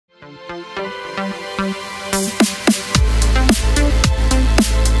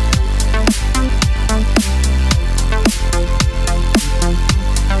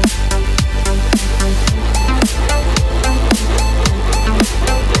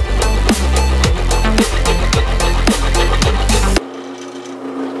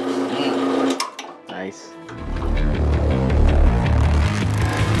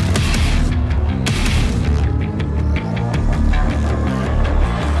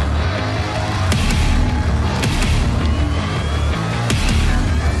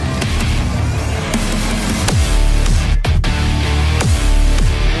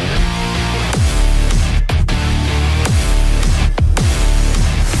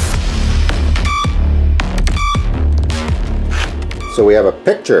So we have a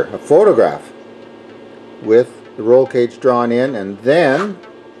picture, a photograph with the roll cage drawn in, and then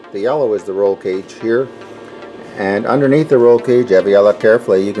the yellow is the roll cage here. And underneath the roll cage, if you look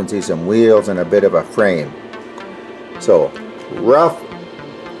carefully, you can see some wheels and a bit of a frame. So, rough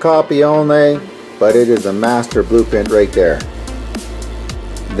copy only, but it is a master blueprint right there.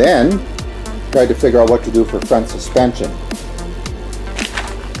 Then, tried to figure out what to do for front suspension.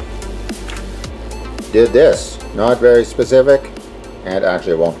 Did this, not very specific, and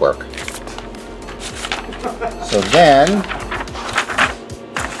actually it won't work. So then,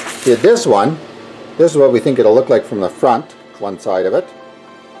 did this one. This is what we think it'll look like from the front, one side of it,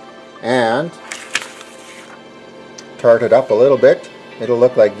 and tart it up a little bit. It'll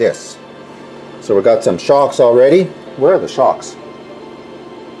look like this. So we've got some shocks already. Where are the shocks?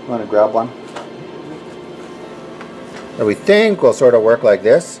 You want to grab one? And we think will sort of work like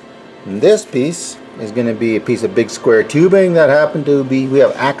this. And this piece is going to be a piece of big square tubing that happened to be, we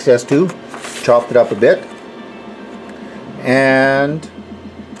have access to. Chopped it up a bit. And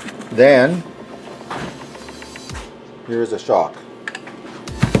then here's a shock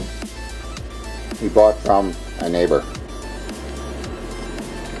we bought from a neighbor.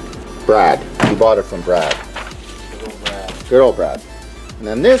 Brad. We bought it from Brad. Good old Brad. Good old Brad. And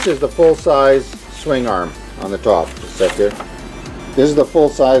then this is the full-size swing arm on the top. Just set here. This is the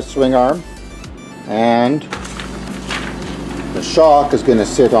full-size swing arm, and the shock is going to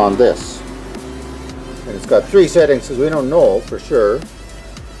sit on this. And it's got 3 settings because we don't know for sure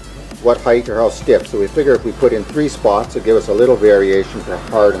what height or how stiff. So we figure if we put in 3 spots, it'll give us a little variation for how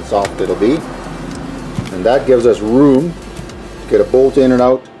hard and soft it'll be. And that gives us room to get a bolt in and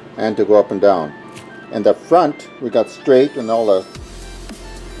out and to go up and down. And the front, we got straight, and all the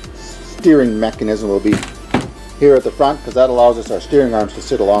steering mechanism will be here at the front, because that allows us our steering arms to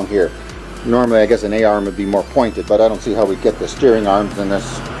sit along here. Normally I guess an A-arm would be more pointed, but I don't see how we get the steering arms in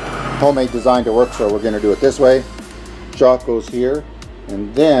this homemade design to work, so we're going to do it this way. Shock goes here.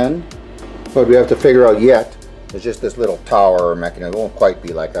 And then, what we have to figure out yet is just this little tower mechanism. It won't quite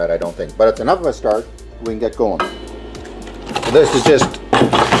be like that, I don't think. But it's enough of a start, we can get going. So this is just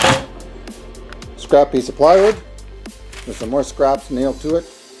a scrap piece of plywood with some more scraps nailed to it.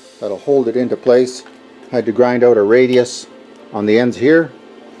 That'll hold it into place. I had to grind out a radius on the ends here.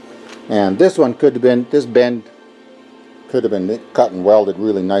 And this one could have been, this bend could have been cut and welded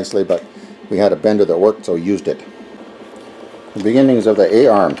really nicely, but we had a bender that worked, so we used it. The beginnings of the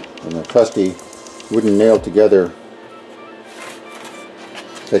A-arm and the trusty wooden nailed together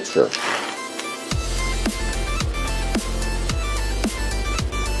fixture.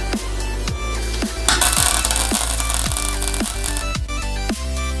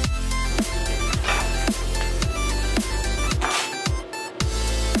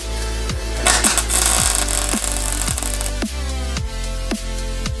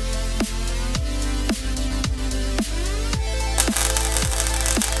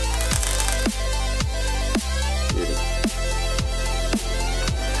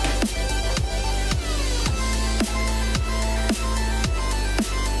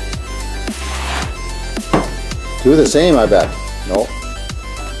 Do the same, I bet. No. Oh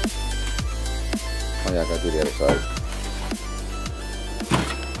yeah, I gotta do the other side.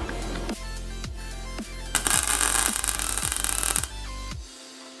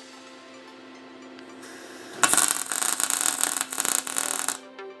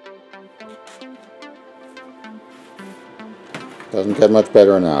 Doesn't get much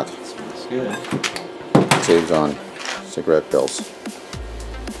better than that. It's good. Saves on cigarette bills.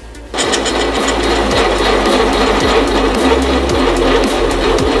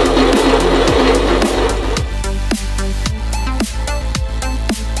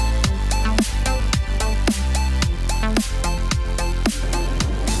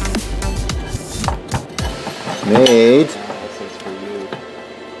 Made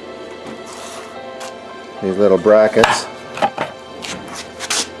these little brackets.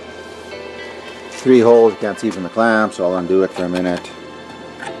 3 holes, you can't see from the clamp, so I'll undo it for a minute.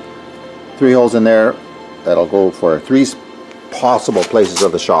 3 holes in there that'll go for 3 possible places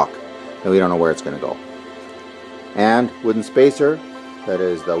of the shock, and we don't know where it's going to go. And wooden spacer, that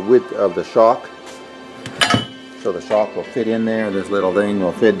is the width of the shock, so the shock will fit in there. This little thing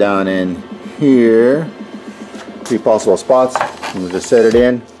will fit down in here. 3 possible spots, and we'll just set it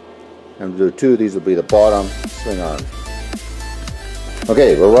in, and we'll do 2. These will be the bottom swing arms.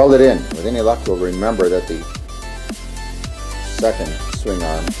 Okay, we'll weld it in. With any luck, we'll remember that the second swing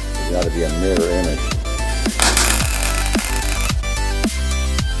arm has got to be a mirror image.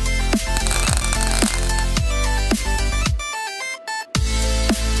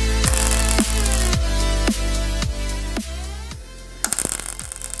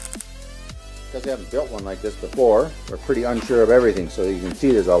 Because we haven't built one like this before, we're pretty unsure of everything, so you can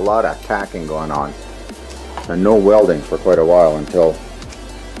see there's a lot of tacking going on. And no welding for quite a while until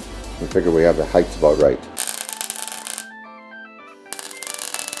we figure we have the heights about right.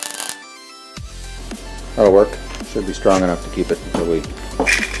 That'll work. Should be strong enough to keep it until we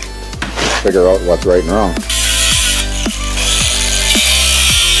figure out what's right and wrong.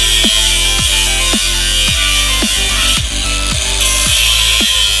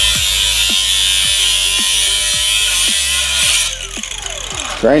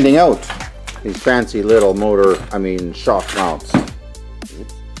 Grinding out these fancy little shock mounts,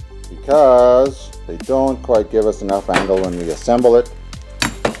 because they don't quite give us enough angle when we assemble it.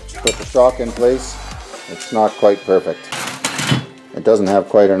 Put the shock in place, it's not quite perfect. It doesn't have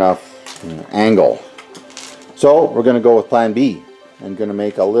quite enough angle. So we're going to go with plan B. I'm going to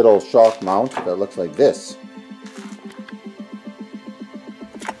make a little shock mount that looks like this.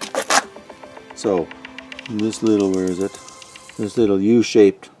 So this little, where is it? This little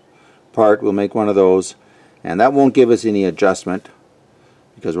U-shaped part, we'll make one of those, and that won't give us any adjustment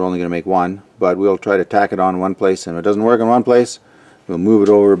because we're only going to make one, but we'll try to tack it on one place, and if it doesn't work in one place, we'll move it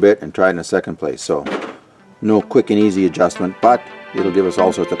over a bit and try it in a second place. So no quick and easy adjustment, but it'll give us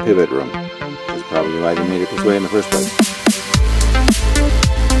all sorts of pivot room. That's probably why they made it this way in the first place.